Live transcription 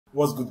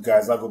What's good,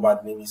 guys? I go by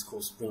the name is Kao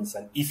Denero,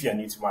 and if you're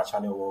new to my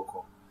channel,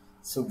 welcome.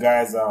 So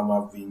guys,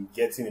 I've been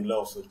getting a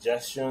lot of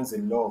suggestions, a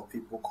lot of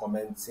people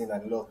commenting,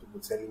 and a lot of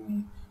people telling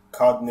me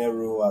Kao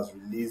Denero has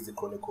released the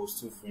Chronicles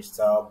 2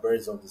 freestyle,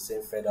 Birds of the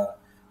Same Feather.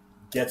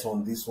 Get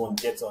on this one,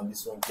 get on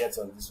this one, get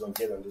on this one,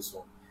 get on this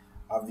one.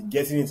 I've been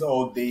getting it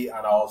all day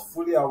and I was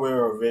fully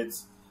aware of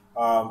it.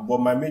 But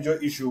my major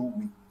issue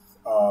with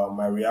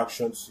my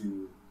reaction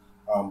to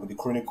the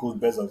Chronicles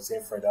Birds of the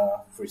Same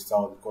Feather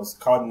freestyle, because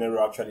Kao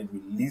Denero actually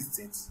released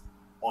it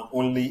on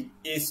only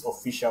his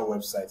official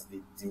website,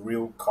 the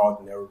real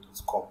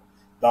KaoDenero.com.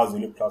 That was the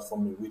only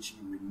platform in which he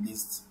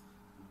released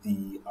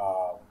the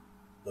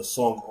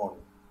song on.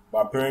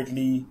 But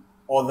apparently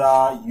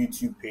other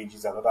YouTube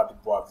pages and other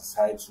people have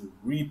decided to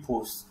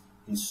repost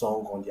his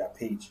song on their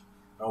page,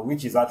 and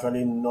which is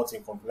actually not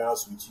in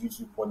compliance with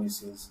YouTube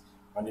policies,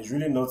 and it's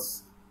really not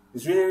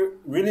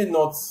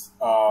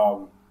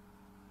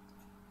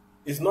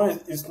it's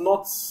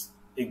not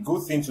a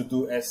good thing to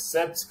do,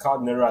 except Kao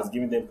Denero has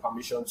given them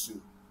permission to,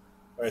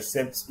 or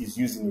except it's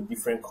used in a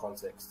different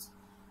context.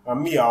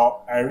 And me,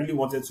 I really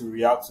wanted to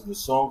react to the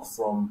song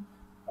from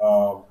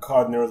Kao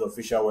Denero's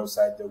official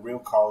website, the real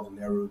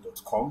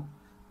KaoDenero.com.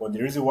 But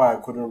the reason why I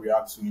couldn't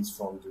react to it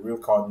from the real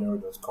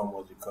KaoDenero.com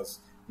was because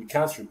you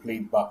can't replay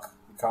it back.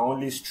 You can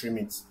only stream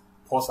it,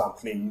 pause and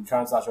play. You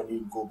can't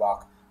actually go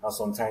back, and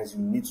sometimes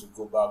you need to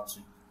go back to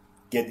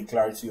get the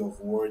clarity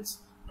of words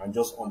and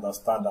just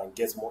understand and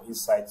get more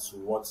insight to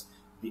what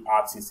the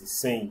artist is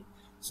saying.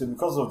 So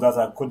because of that,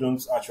 I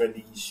couldn't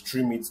actually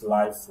stream it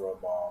live from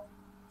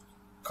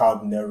Kao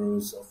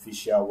Denero's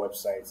official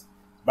website.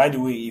 By the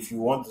way, if you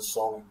want the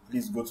song,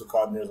 please go to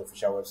Kao Denero's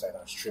official website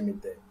and stream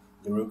it there,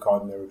 the real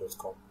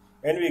KaoDenero.com.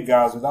 Anyway,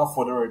 guys, without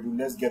further ado,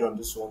 let's get on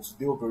this one.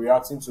 Today we'll be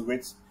reacting to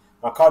it.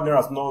 Now, Kao Denero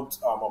has not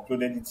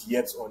uploaded it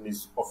yet on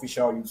his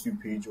official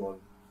YouTube page on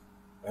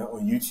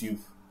YouTube.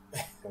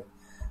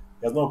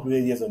 He has not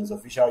uploaded it yet on his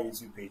official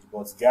YouTube page.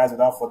 But guys,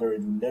 without further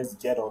ado, let's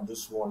get on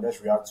this one. Let's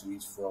react to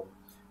it from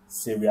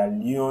Sierra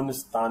Leone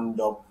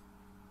stand-up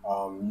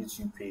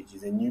YouTube page.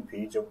 It's a new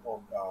page,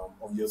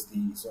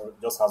 obviously, so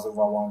it just has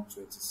over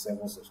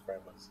 127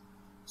 subscribers.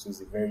 So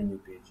it's a very new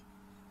page.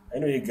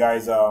 Anyway,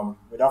 guys,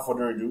 without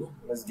further ado,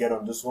 let's get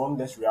on this one.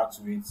 Let's react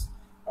to it.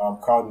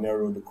 Kao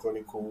Denero, the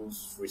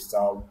Chronicles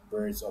freestyle,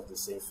 Birds of the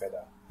Same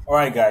Feather.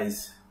 Alright,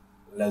 guys,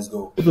 let's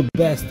go. The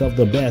best of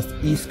the best,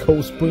 East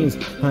Coast Prince.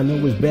 I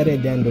know it's better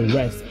than the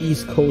rest.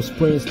 East Coast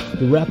Prince,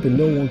 the rapper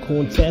no one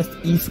contest.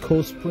 East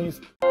Coast Prince.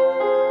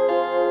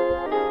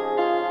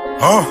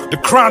 The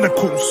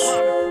Chronicles.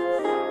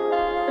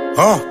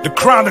 The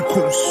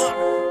Chronicles.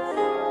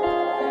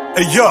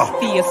 Hey, yeah.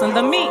 Fierce in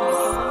the mix.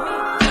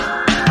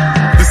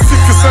 The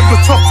sickest and the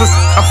toughest.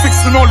 I'm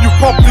fixing all you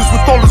puppies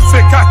with all the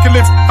sick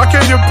accolades. I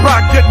can't even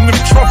brag getting them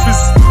trophies.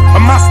 A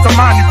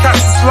mastermind, you catch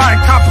this lion,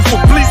 copy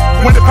for police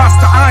when they pass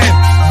the iron.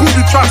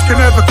 Booty trash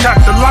can never catch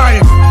the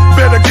lion.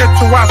 Better get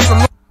to us.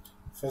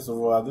 First of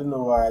all, I don't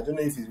know why. I don't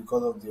know if it's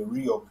because of the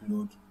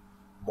re-upload,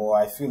 but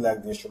I feel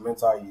like the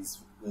instrumental is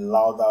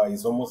louder.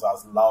 It's almost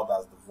as loud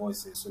as the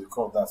voices. So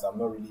because of that, I'm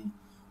not really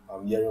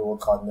hearing what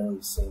Kao Denero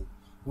is saying.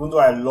 Even though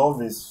I love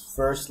his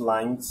first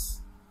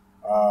lines.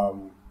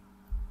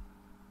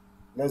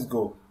 Let's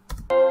go.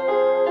 The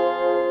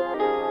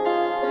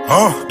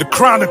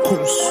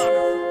Chronicles.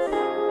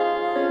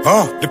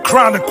 The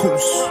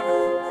Chronicles.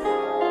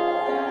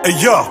 Hey,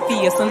 yeah.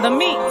 Fierce in the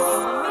mix.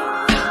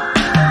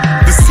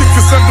 The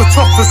sickest and the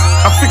toughest.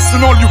 I'm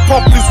fixing all you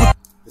puppies with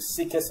the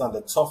sickest and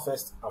the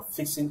toughest. I'm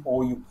fixing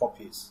all you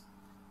puppies.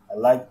 I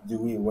like the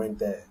way he went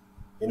there.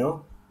 You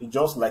know, it's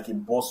just like a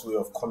boss way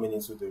of coming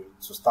into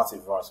to start a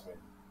verse, man.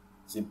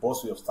 It's a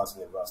boss way of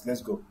starting a verse.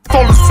 Let's go.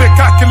 All the sick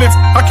accolades,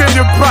 I can't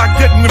even brag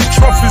getting them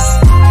trophies.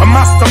 A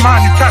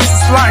mastermind, you catch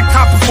this lion,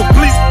 copy for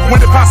police when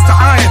they pass the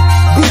iron.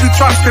 Booty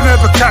trash can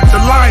never catch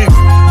the lion.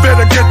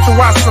 Better get to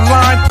us the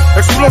line.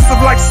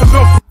 Explosive like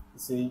Sudoku.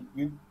 See,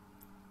 you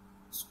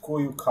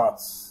score you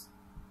cats.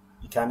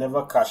 You can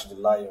never catch the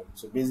lion.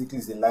 So basically,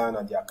 it's the lion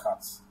and their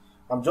cats.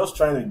 I'm just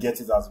trying to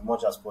get it as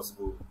much as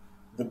possible.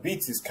 The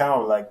beat is kind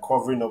of like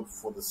covering up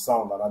for the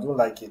sound, and I don't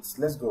like it.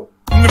 Let's go.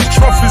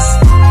 Trophies,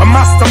 a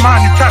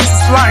mastermind, you catch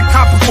this lion,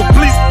 copy for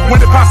police when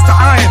they pass the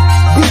iron.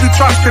 Booty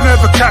trash can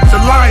never catch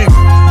the lion.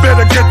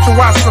 Better get to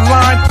us the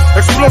line.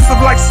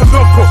 Explosive like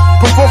Sudoku,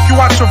 provoke you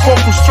out your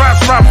vocals.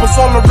 Trash rappers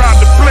all around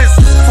the place.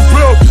 For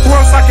real, who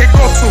else I can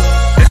go to?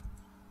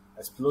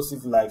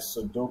 Explosive like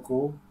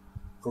Sudoku,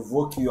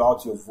 provoke you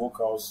out your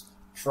vocals.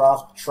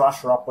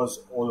 Trash rappers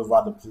all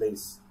over the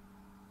place.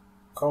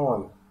 Come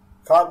on.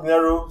 Kao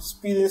Denero,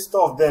 speeding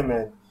stuff there,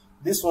 man.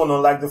 This one,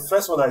 unlike the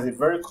first one that is a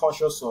very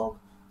cautious song,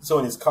 this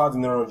one is Kao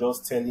Denero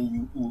just telling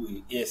you who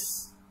he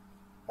is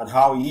and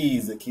how he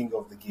is the king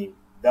of the game.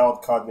 That's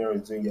what Kao Denero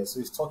is doing here. So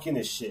he's talking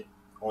his shit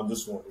on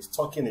this one. He's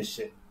talking his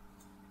shit.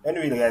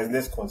 Anyway, guys,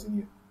 let's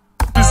continue.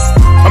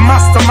 A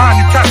mastermind,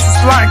 you catch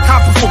this lion,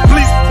 copy for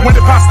police when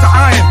they pass the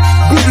iron.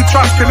 Booty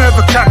trash can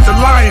never catch the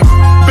lion.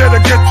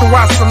 Better get to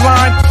us the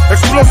line.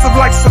 Explosive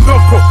like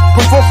Sudoku,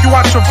 provoke you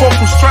out your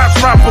vocals. Trash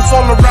rappers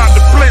all around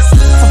the place.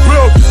 For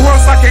real, who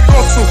else I can go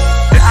to?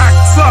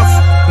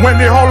 when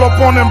they haul up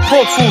on them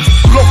Pro Tools.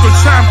 Local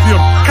champion,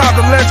 Kao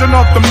the legend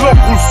of them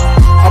locals.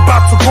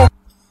 About to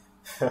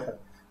go.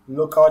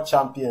 Local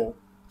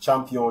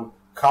champion,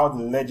 Kao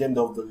the legend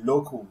of the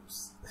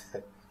locals.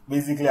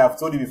 Basically, I've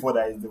told you before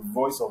that it's the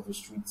voice of the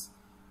streets.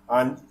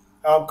 And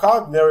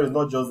Kao Denero is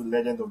not just the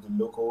legend of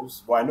the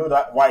locals, but I know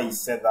that why he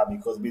said that,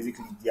 because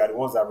basically they are the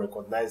ones that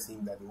recognize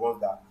him, that the ones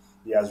that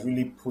he has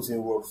really put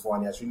in work for,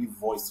 and he has really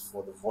voiced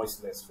for the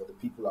voiceless, for the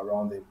people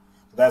around him.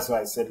 So that's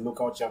why I said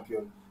local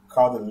champion,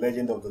 Kao the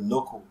legend of the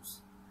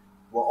locals.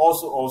 But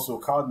also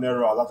Kao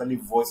Denero has actually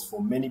voiced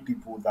for many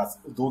people that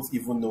don't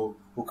even know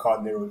who Kao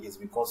Denero is,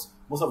 because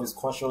most of his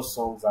conscious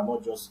songs are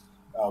not just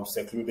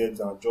secluded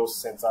and just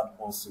centered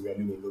on Sierra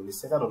Leone alone. It's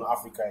centered on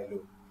Africa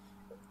alone.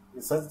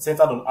 It's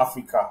centered on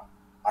Africa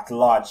at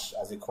large,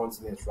 as a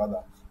continent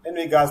rather.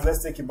 Anyway, guys,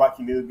 let's take it back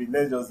a little bit.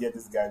 Let's just hear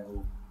this guy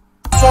go.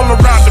 All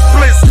around the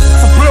place,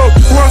 for real,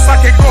 who else I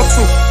can go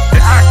to?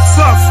 They act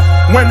tough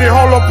when they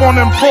haul up on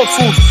them Pro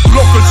Tools.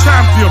 Local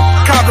champion,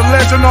 Kao the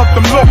legend of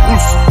them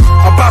locals.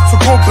 About to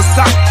go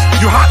berserk,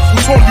 you hot, who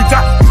told you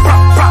that?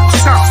 Pop, pop,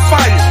 shots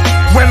fired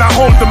when I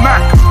hold the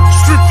Mac.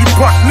 Strip you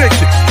butt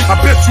naked, I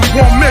bet you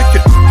won't make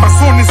it. My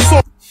son is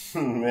so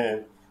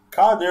Man,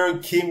 Kao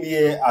Denero came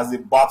here as a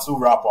battle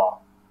rapper.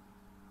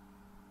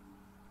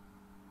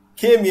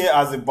 Came here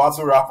as a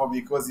battle rapper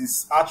because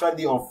he's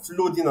actually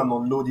offloading and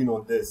unloading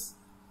on this.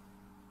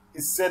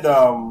 He said,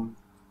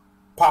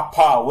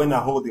 Papa, when I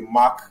hold the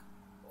mark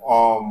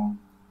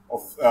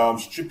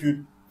of strip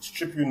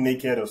you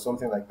naked or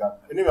something like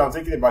that. Anyway, I'm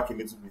taking it back a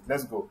little bit.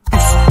 Let's go.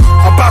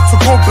 about to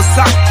go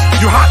berserk,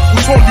 you hot,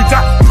 who told you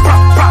that?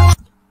 Pop, pop.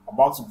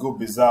 About to go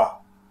bizarre.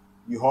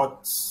 You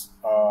hot.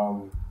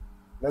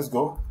 Let's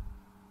go.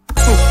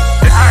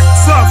 They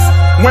act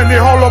tough when they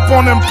haul up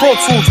on them Pro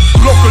Tools.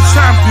 Local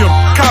champion,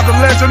 Kao the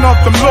legend of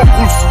them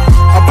locals.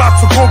 About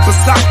to go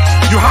berserk,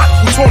 you hot,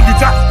 who told you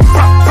that?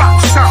 Pop, pop,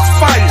 shots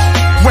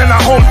fired when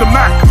I hold the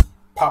Mac.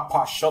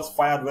 Papa, shots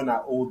fired when I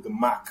hold the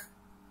Mac.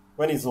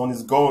 When he's on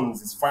his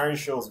guns, he's firing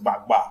shots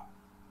back.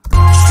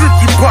 Strip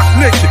you butt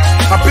naked,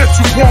 I bet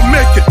you won't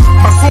make it.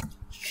 My soul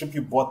Strip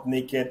you butt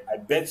naked, I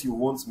bet you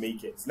won't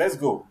make it. Let's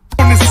go.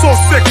 is so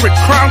sacred,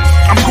 crown,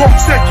 I'm gon'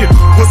 take it.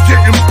 Was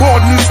getting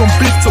bored, need some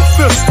beat to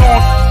fist on.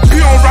 Be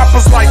on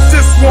rappers like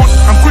this one,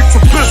 I'm quick to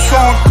piss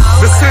on.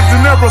 They said they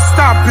never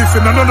stop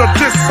beefing, another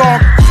diss song.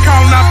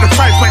 Count out the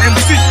type of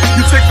MC,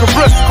 you take a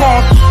risk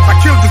on. I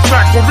killed the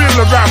track,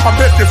 gorilla rap, I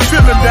bet they're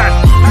feeling that.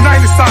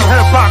 90 style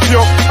hip hop,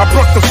 yo, I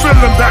brought the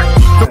feeling back.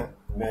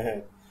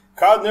 Man,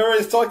 Kao Denero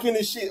is talking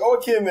his shit.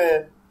 Okay,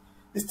 man.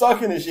 He's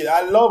talking his shit.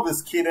 I love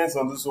his cadence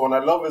on this one. I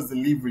love his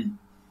delivery.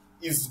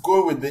 He's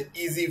going with the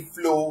easy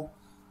flow.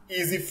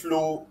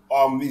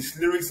 His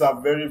lyrics are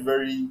very,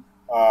 very,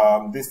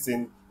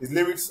 his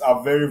lyrics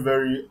are very,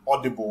 very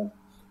audible.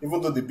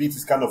 Even though the beat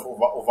is kind of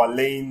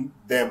overlaying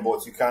them,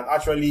 but you can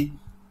actually,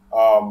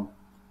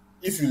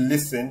 if you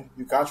listen,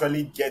 you can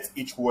actually get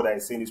each word that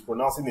he's saying. He's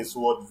pronouncing his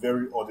word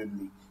very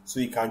audibly, so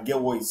you can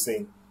get what he's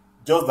saying.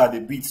 Just that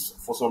the beat,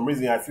 for some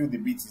reason, I feel the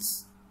beat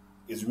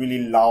is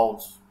really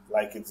loud.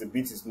 Like the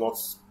beat is not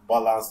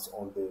balanced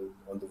on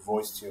the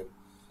voice tune.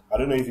 I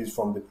don't know if it's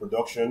from the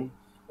production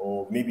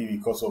or maybe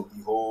because of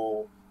the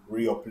whole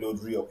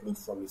re-upload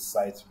from his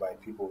site by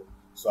people.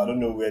 So I don't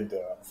know where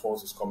the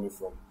fault is coming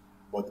from.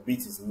 But the beat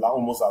is loud,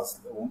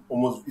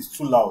 almost it's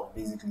too loud.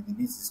 Basically, the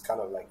beat is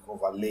kind of like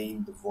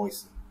overlaying the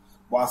voice.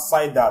 But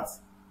aside that,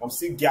 I'm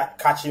still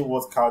catching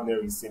what Kao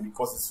Denero is saying,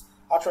 because it's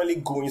actually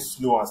going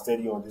slow and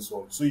steady on this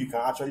one, so you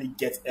can actually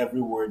get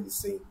every word he's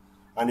saying.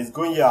 And he's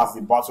going here as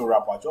the battle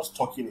rapper, just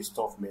talking his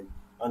stuff, man,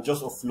 and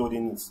just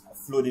offloading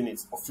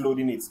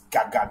it,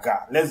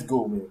 ga. Let's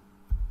go, man.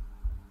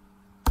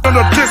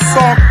 This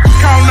song,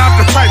 count out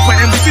the type of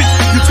MC,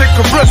 you take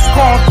a risk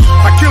on.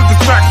 I killed the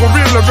track,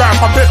 gorilla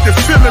rap, I bet they're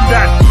feeling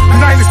that.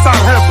 90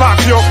 style hip hop,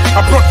 yo,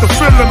 I brought the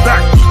feeling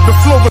back. The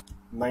flow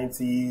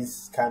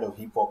 90s kind of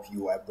hip hop,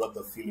 yo, I brought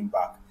the feeling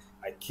back.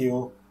 I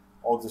kill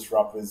all these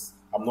rappers.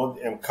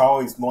 Kao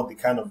is not the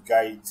kind of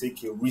guy you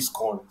take a risk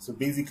on. So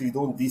basically,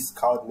 don't diss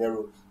Kao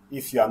Denero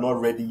if you are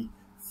not ready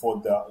for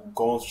the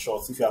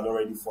gunshots, if you are not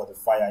ready for the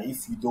fire.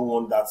 If you don't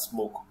want that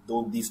smoke,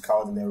 don't diss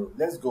Kao Denero.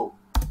 Let's go.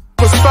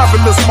 was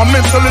fabulous, my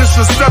mental is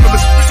just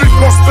devilish. Street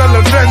gospel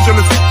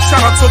evangelist.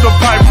 Shout out to the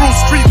Beirut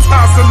street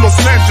towns in Los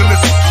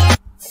Angeles.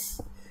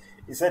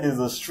 He said he's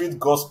a street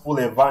gospel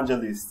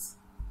evangelist.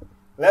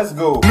 Let's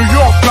go. New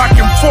York, back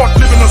and forth,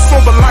 living a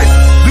sober life.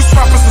 These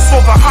rappers are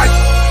sober hype.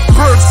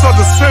 Birds are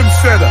the same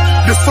feather,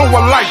 they're so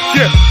alike,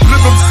 yeah.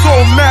 Live them so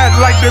mad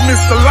like they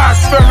missed the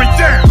last fairy.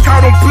 Damn,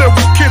 Kao don't play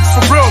with kids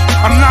for real.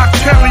 I'm not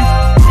Kelly.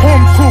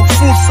 Home cooked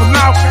food for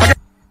now.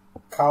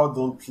 Kao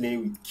don't play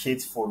with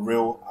kids for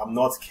real. I'm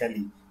not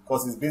Kelly.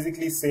 Because he's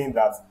basically saying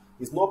that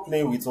he's not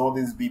playing with all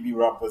these baby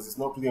rappers. He's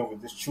not playing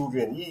with these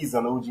children. He is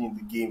an OG in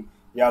the game.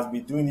 He has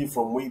been doing it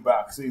from way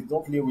back. So he's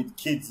not playing with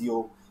kids,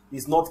 yo.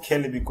 He's not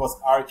Kelly, because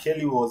R.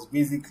 Kelly was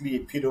basically a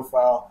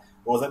pedophile.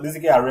 He was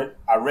basically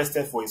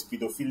arrested for his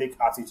pedophilic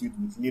attitude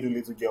with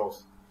little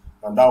girls.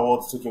 And that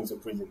what took him to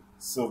prison.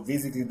 So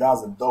basically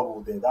that's a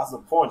double there. That's a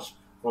punch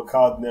for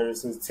Kao Denero.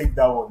 So take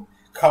that one.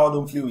 Kao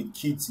don't play with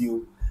kids,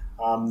 you.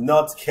 I'm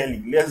not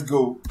Kelly. Let's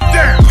go.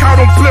 Damn, Kao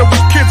don't play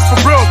with kids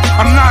for real.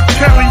 I'm not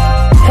Kelly.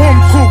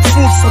 Home cooked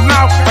food, so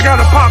now I got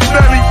a pop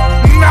belly.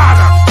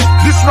 Nada.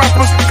 These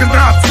rappers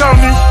cannot tell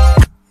me.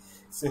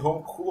 Say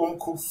home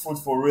cooked food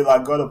for real.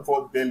 I got a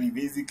pot belly.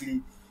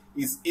 Basically,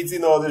 he's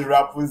eating all these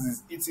rappers.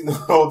 He's eating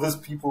all these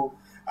people,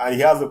 and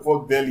he has a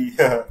pot belly.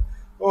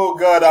 Oh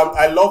God,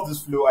 I love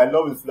this flow. I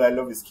love his flow. I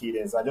love his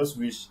cadence. I just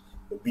wish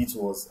the beat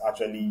was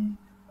actually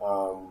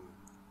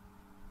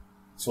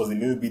it was a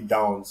little bit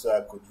down, so I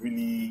could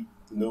really,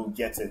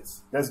 get it.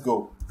 Let's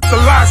go. The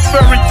last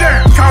very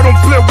damn. Kao don't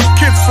play with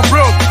kids for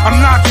real. I'm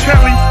not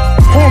Kelly.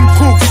 Home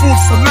cooked food,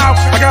 so now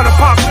I got a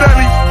pop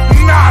belly.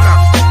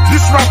 Nada.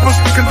 These rappers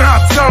cannot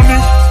tell me.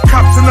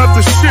 Captain of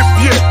the ship,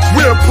 yeah,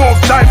 we're both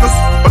divers.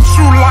 A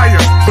true liar,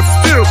 but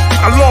still,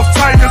 I love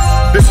tigers.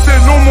 They say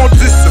no more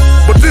dissing,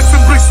 but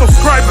dissing brings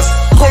subscribers.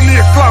 Call me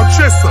a cloud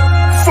chaser.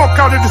 Fuck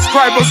how they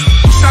describe us.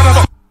 Shout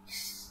out.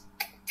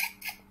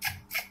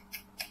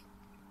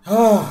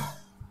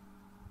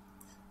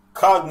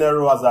 Kao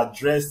Denero has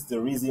addressed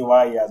the reason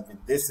why he has been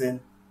dissing.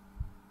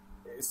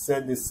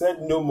 They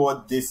said no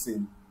more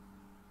dissing,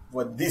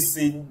 but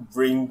dissing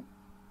bring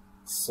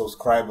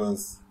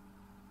subscribers.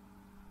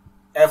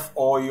 F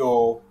all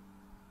your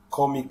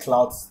call me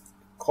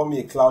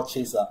a cloud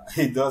chaser.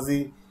 He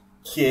doesn't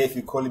care if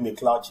you call him a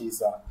cloud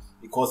chaser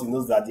because he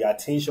knows that the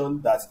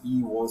attention that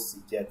he wants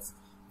to get,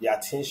 the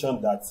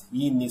attention that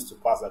he needs to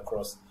pass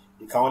across,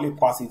 he can only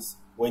pass it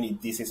when he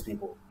disses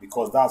people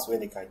because that's when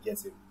they can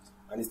get him.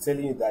 And he's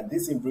telling you that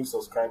this brings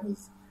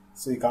subscribers.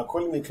 So you can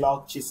call him a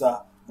cloud chaser,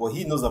 but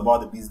he knows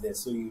about the business.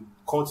 So you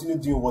continue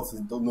doing what he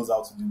knows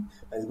how to do,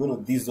 and he's going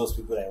to diss those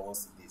people that he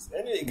wants to diss.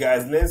 Anyway,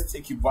 guys, let's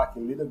take it back a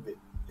little bit.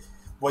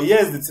 But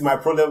here's my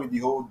problem with the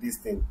whole this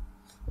thing.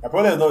 My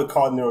problem is not with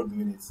Kao Denero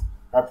doing it.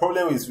 My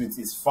problem is with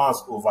his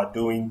fans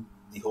overdoing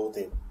the whole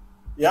thing.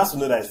 He has to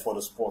know that it's for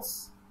the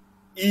sports.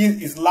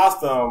 His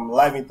last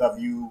live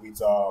interview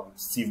with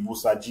Steve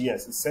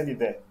Busa-GS, he said it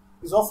there.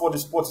 It's all for the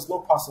sports. It's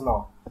not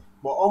personal.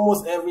 But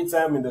almost every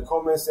time in the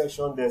comment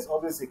section, there's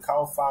always a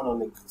Kao fan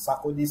on a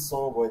Sarkodie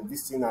song or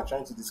this thing and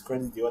trying to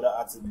discredit the other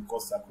artist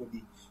because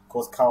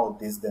Kao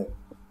dissed them.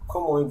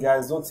 Come on,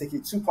 guys, don't take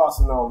it too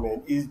personal,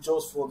 man. It's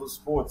just for the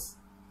sports.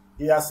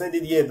 He has said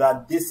it here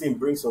that dissing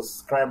brings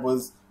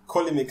subscribers,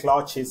 call him a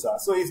cloud chaser.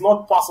 So it's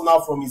not personal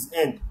from his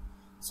end.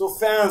 So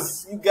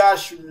fans, you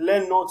guys should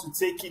learn not to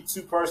take it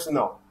too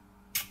personal.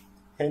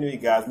 Anyway,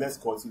 guys, let's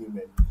continue,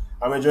 man.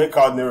 I'm enjoying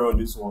Kao Denero on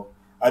this one.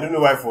 I don't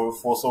know why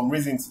for some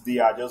reason today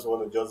I just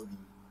want to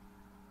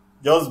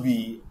just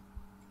be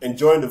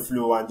enjoying the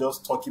flow and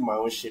just talking my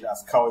own shit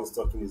as Kao is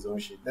talking his own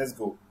shit. Let's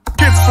go.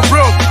 Kids for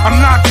real, I'm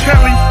not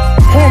Kelly.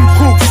 Home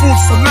cooked food,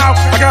 so now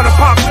I got a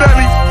pop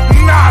belly.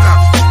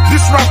 Nada.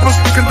 These rappers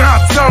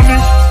cannot tell me.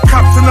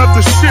 Captain of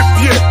the ship,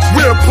 yeah,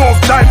 we're both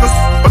divers.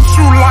 A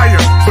true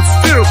liar, but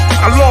still,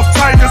 I love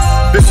tigers.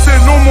 They say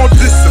no more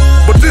dissing,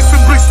 but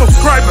dissing brings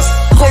subscribers.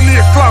 Call me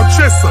a cloud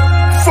chaser.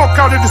 Fuck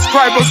how they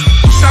describe us.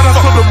 Shout out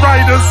to the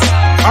writers.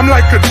 I'm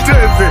like a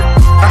David.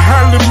 I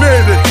hardly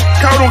made it.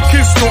 Kao don't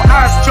kiss no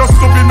ass just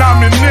to be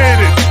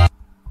nominated.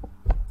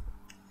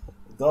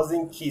 It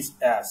doesn't kiss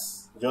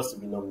ass just to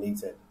be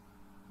nominated.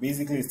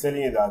 Basically, it's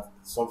telling you that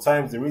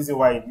sometimes the reason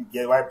why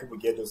people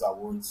get those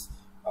awards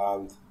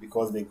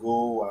because they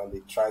go and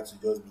they try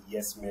to just be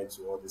yes men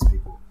to all these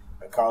people.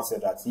 And Kao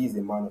said that he is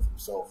a man of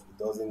himself.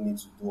 He doesn't need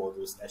to do all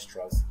those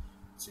extras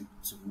to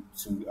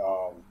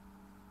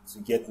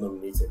get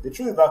nominated. The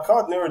truth is that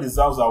Kao Denero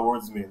deserves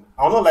awards, man.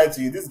 I'll not lie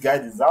to you. This guy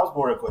deserves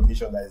more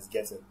recognition than he's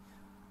getting.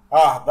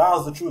 That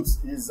was the truth.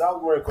 He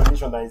deserves more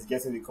recognition than he's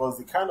getting because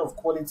the kind of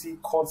quality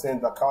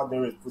content that Kao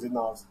Denero is putting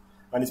out,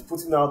 and he's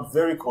putting out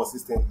very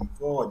consistently.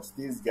 God,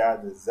 this guy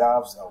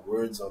deserves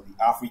awards on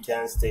the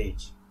African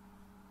stage.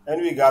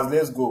 Anyway, guys,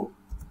 let's go.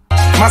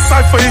 My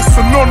cipher is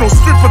to no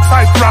stripper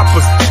type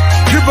rappers.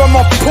 Give them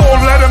a pole,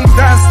 let them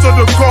dance to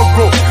the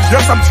go-go.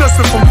 Yes, I'm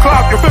chasing from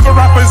cloud. Your favorite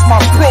rapper is my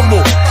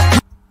promo.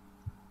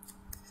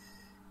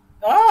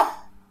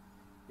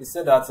 He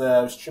said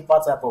that stripper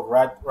type of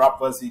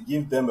rappers, he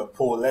give them a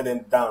pole, let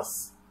them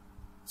dance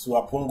to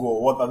Apungo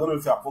or what. I don't know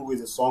if Apungo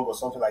is a song or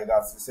something like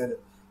that. He said,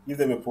 give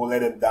them a pole, let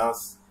them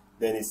dance.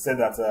 Then he said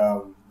that,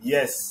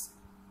 yes,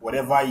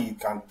 whatever you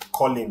can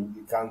call him,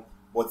 you can,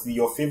 but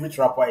your favorite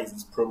rapper is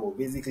his promo.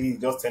 Basically,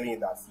 just telling you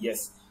that,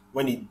 yes,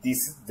 when he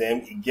disses them,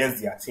 he gets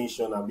the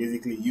attention and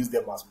basically use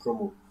them as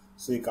promo.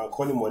 So you can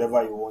call him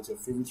whatever you want. Your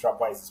favorite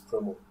rapper is his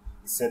promo.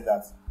 He said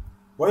that.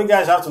 But you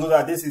guys have to know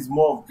that this is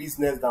more of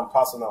business than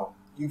personal.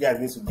 You guys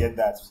need to get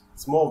that.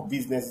 It's more of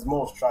business, it's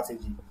more of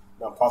strategy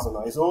than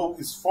personal.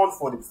 It's fun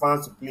for the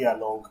fans to play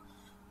along.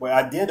 But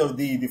at the end of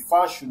the day, the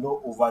fans should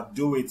not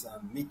overdo it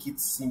and make it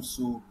seem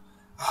so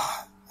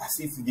as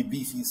if the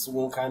beef is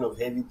one kind of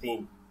heavy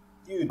thing.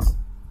 Dude,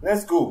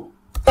 let's go.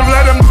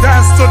 Let them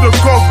dance to the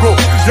go-go.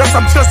 Yes,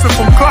 I'm chasing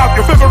from cloud.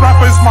 Your favorite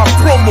rapper is my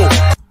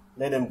promo.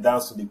 Let them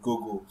dance to the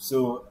go-go.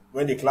 So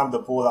when they climb the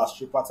pole as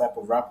stripper type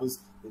of rappers,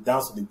 they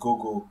dance to the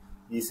go-go.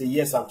 He say,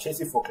 yes, I'm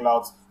chasing for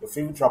clouds. Your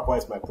favorite rapper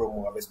is my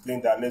promo. I've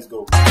explained that. Let's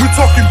go. We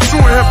talking true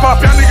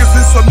hip-hop. Y'all niggas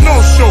is a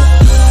no-show.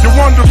 You're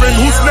wondering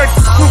who's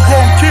next, who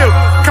gon' kill.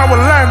 Kao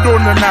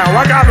Denero now.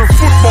 I got a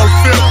football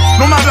field.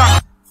 No matter.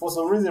 For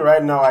some reason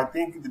right now, I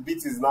think the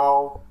beat is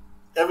now,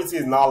 everything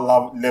is now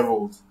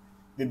leveled.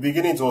 The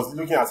beginning, it was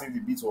looking as if the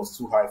beat was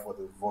too high for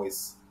the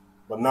voice.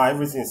 But now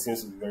everything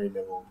seems to be very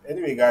leveled.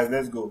 Anyway, guys,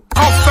 let's go.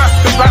 How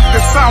fast the rap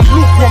they sound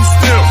lukewarm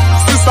still.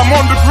 Since I'm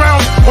on the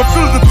ground, but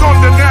till the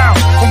thunder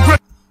now.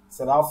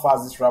 Said how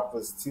fast this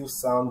rappers still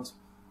sound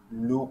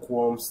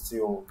lukewarm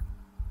still.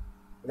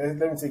 Let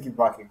me take it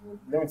back a little.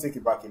 Let me take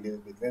it back a little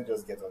bit. Let's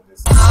just get on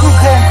this. Who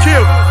gon'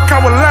 kill?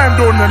 Kao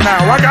Denero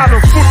now. I got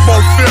a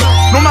football field.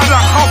 No matter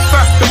how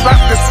fast the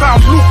rap they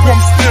sound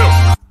lukewarm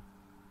still.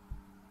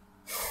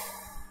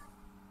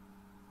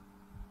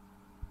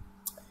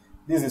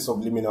 This is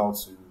subliminal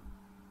to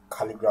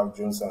Calligraph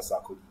Jones and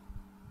Sarkodie.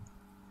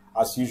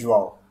 As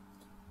usual,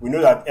 we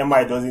know that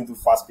MI doesn't do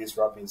fast-paced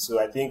rapping, so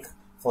I think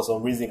for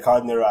some reason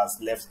Kao Denero has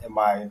left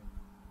MI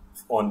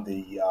on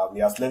the he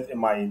has left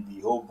MI in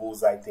the whole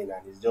bullseye thing,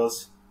 and he's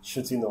just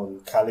shooting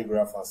on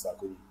Calligraph and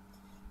Sarkodie.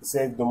 He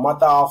said no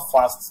matter how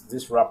fast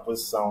these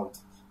rappers sound,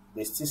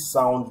 they still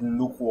sound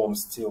lukewarm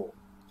still.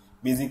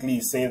 Basically,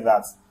 he's saying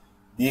that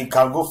they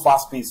can go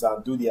fast-paced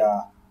and do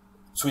their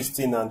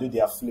twisting and do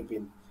their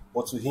flipping,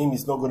 but to him,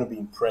 he's not going to be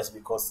impressed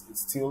because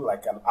it's still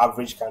like an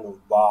average kind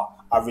of bar,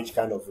 average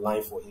kind of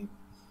line for him.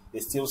 They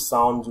still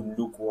sound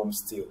lukewarm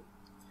still.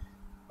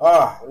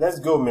 Let's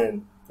go,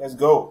 man. Let's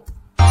go.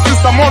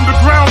 Since I'm on the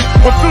ground,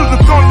 but till the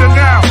thunder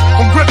now.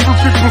 Ungrateful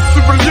people,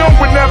 civilian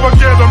will never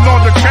get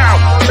another count.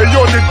 Hey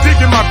yo, they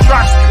digging my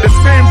tracks. They're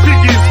saying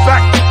Biggie is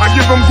back. I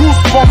give them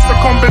goosebumps, a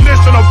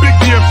combination of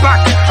Biggie and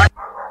back.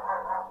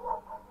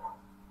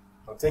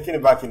 I'm taking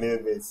it back a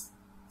little bit.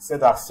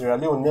 Said that Sierra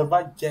Leone will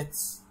never get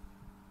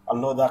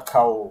another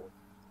Kao.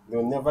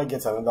 They'll never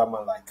get another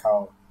man like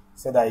Kao.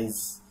 Said that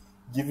he's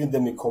giving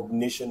them a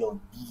combination of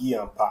Biggie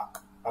and Pac.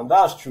 And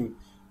that's true.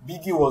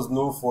 Biggie was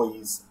known for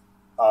his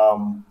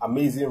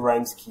amazing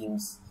rhyme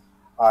schemes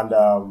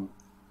and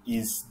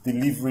his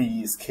delivery,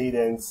 his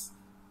cadence,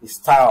 his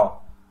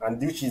style,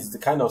 and which is the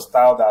kind of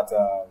style that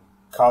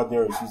Kao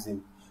Denero is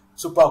using.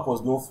 Tupac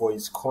was known for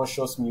his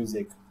conscious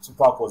music.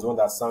 Tupac was one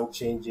that sang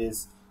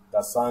Changes,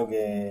 that sang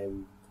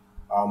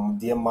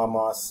Dear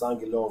Mama,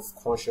 sang a lot of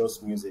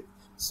conscious music.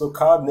 So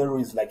Kao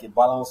Denero is like a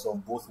balance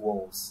of both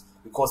worlds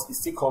because it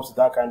still comes to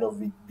that kind of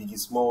Biggie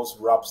Smalls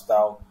rap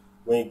style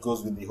when it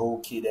goes with the whole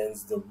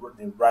cadence, the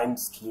rhyme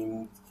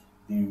scheme,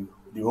 the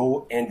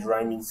whole end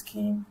rhyming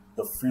scheme,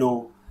 the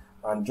flow,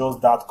 and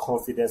just that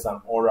confidence and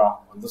aura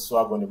and the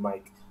swag on the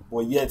mic.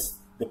 But yet,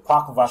 the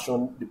Pac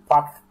version, the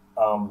Pac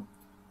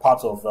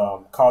part of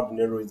Kao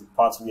Denero is the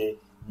part where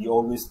he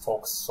always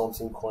talks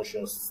something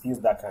conscious, things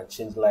that can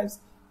change lives,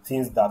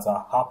 things that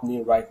are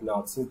happening right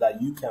now, things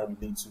that you can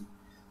relate to.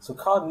 So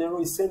Kao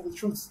Denero is saying the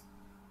truth.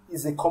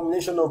 It's a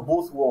combination of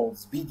both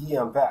worlds,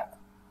 Biggie and Pac.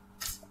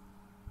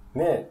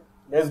 Man,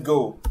 let's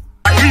go.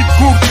 I eat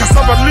good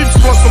cassava leaves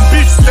for some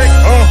beef steak.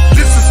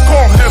 This is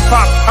called hip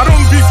hop. I don't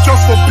beef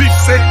just for beef's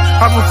sake.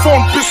 I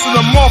reform, pissing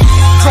them off,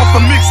 drop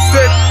a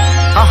mixtape.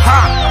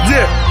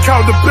 Yeah,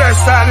 Kao the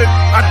best at it.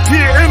 I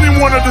dare any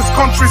one of these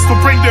countries to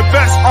bring their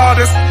best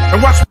artists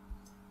and watch.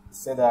 He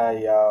said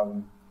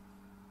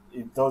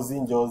it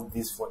doesn't just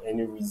this for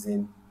any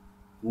reason.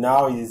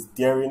 Now he's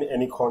daring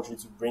any country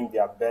to bring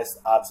their best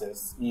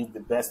artists. He's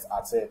the best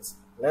artist.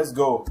 Let's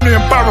go.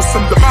 Embarrass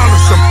them,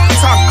 demolish them.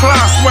 Top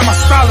class where my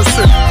style is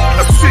in.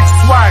 A 6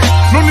 wide,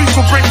 no need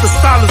to bring the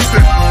stylist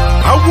in.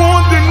 I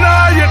won't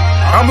deny it,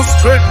 I'm a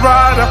straight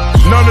rider.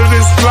 None of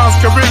these clowns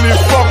can really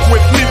fuck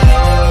with me.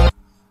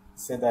 He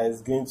said that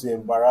he's going to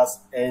embarrass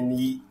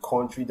any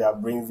country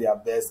that brings their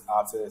best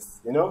artists,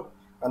 you know?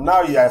 And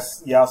now he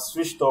has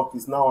switched up,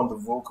 he's now on the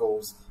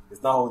vocals.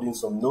 He's now holding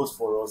some notes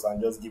for us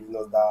and just giving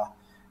us that,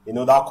 you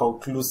know, that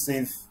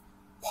conclusive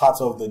part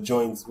of the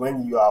joint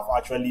when you have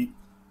actually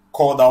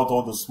called out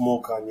all the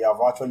smoke and you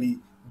have actually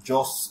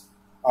just,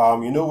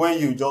 you know, when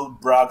you just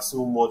brag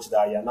so much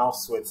that you're now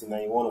sweating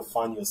and you want to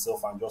fan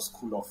yourself and just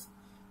cool off.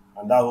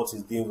 And that's what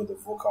he's doing with the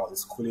vocals.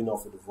 He's cooling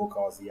off with the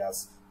vocals. He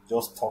has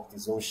just talked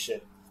his own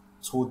shit,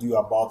 told you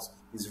about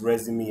his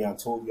resume and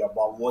told you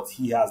about what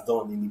he has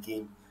done in the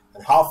game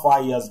and how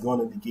far he has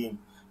gone in the game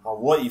and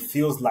what he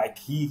feels like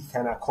he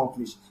can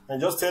accomplish.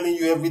 And just telling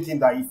you everything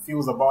that he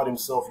feels about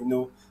himself, you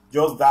know,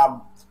 just that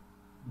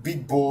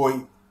big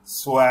boy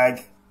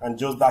swag, and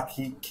just that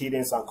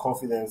cadence and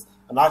confidence,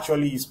 and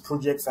actually his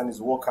projects and his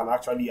work can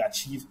actually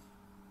achieve.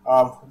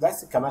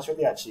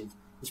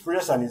 His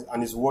projects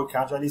and his work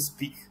can actually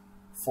speak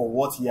for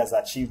what he has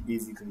achieved,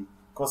 basically.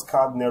 Because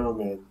Kao Denero,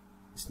 man,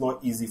 it's not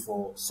easy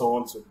for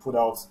someone to put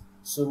out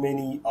so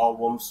many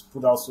albums,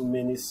 put out so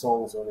many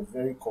songs on a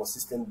very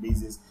consistent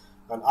basis,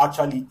 and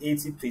actually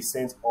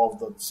 80% of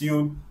the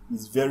tune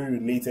is very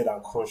related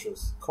and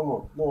conscious. Come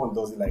on, no one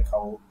does it like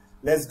Kao.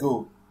 Let's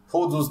go.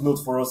 Hold those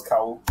notes for us,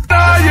 Kao.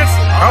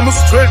 I'm a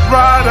straight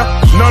rider.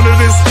 None of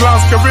these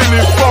clowns can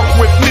really fuck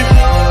with me.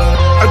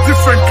 A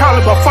different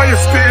caliber, fire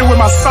spitting with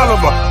my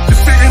saliva.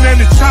 Defeating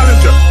any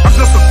challenger, I'm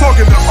just a dog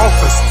in the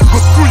office. Go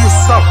screw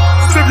yourself,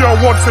 save your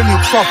awards and your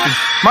trophies.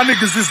 My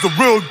niggas is the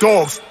real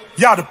dogs,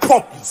 y'all the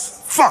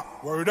puppies.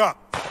 Fuck, word up.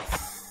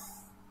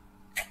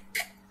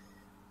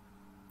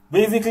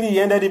 Basically,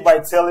 he ended it by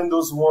telling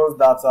those ones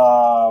that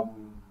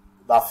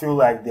that feel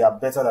like they are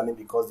better than him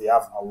because they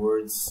have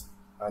awards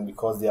and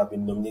because they have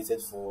been nominated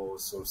for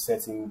some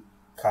certain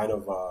kind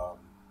of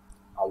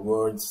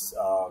awards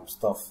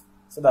stuff,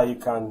 so that you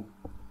can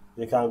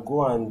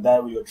go and die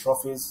with your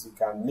trophies. You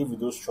can live with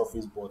those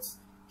trophies, but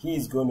he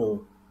is going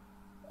to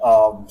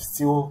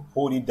still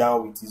hold it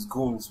down with his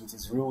goons, with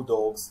his real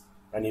dogs,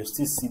 and he'll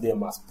still see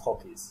them as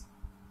puppies.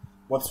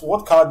 But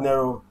what Kao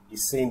Denero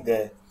is saying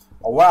there,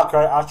 or why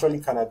I actually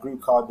can agree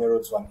with Kao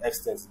Denero to an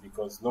extent, is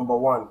because number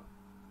one,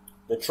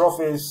 the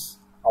trophies,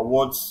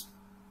 awards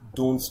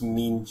don't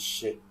mean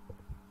shit.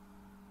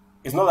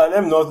 It's not like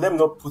let me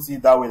not put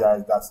it that way that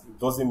it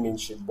doesn't mean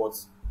shit, but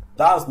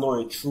that's not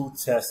a true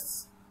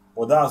test,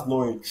 or that's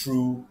not a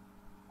true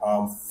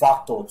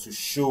factor to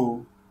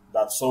show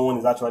that someone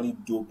is actually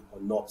dope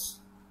or not,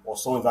 or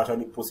someone is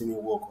actually putting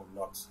in work or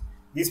not.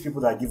 These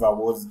people that give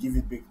awards give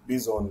it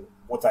based on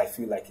what I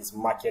feel like is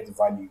market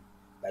value,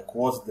 like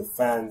what the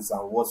fans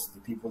and what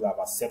the people that have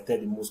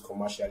accepted the most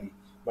commercially.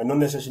 Might not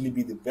necessarily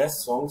be the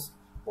best songs,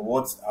 but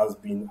what has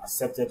been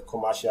accepted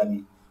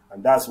commercially,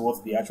 and that's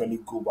what they actually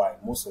go by,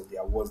 most of the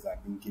awards that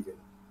have been given,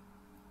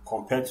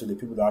 compared to the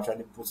people that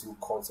actually put in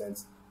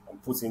content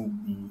and put in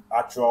the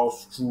actual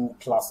true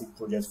classic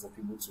projects for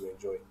people to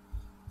enjoy.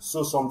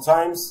 So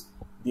sometimes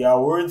the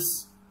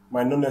awards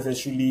might not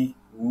necessarily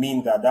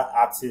mean that that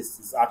artist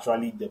is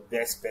actually the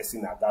best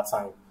person at that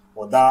time,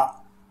 or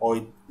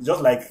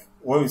just like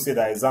when we say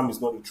that exam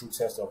is not a true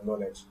test of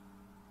knowledge.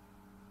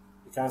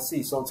 You can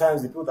see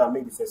sometimes the people that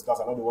make the first class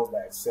are not the ones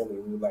that excel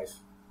in real life,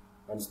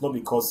 and it's not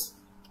because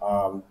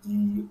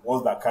the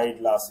ones that carried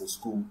last in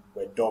school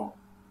were dumb.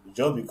 It's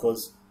just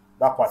because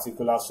that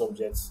particular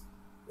subject,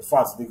 in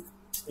fact,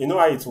 you know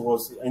how it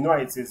was, you know how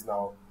it is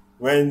now.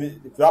 When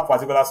that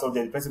particular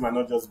subject, the person might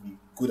not just be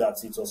good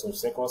at it, or some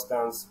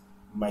circumstance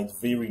might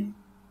vary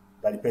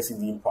that the person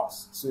didn't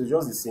pass. So it's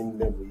just the same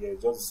level here,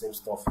 it's just the same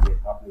stuff here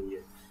happening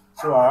here.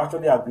 So I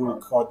actually agree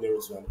with Kao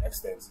Denero to an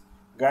extent.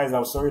 Guys,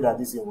 I'm sorry that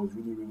this thing was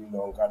really, really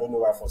long. I don't know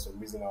why. For some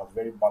reason, I was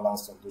very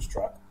balanced on this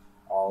track.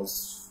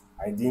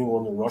 I didn't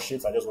want to rush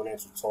it. I just wanted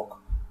to talk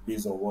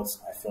based on what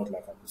I felt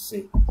like I could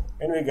say.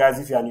 Anyway, guys,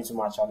 if you are new to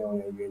my channel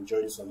and you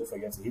enjoyed this one, don't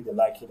forget to hit the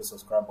like, hit the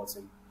subscribe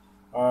button.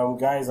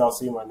 Guys, I'll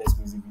see you in my next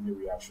music video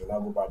reaction.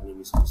 I'll go by the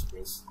name is Chris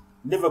Prince.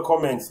 Leave a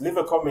comment.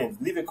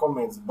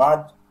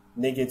 Bad,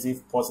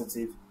 negative,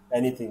 positive,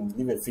 anything.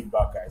 Leave a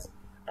feedback, guys.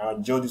 I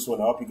enjoyed this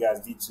one. I hope you guys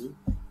did too.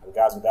 And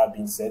guys, with that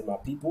being said, my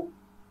people,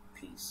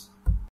 peace.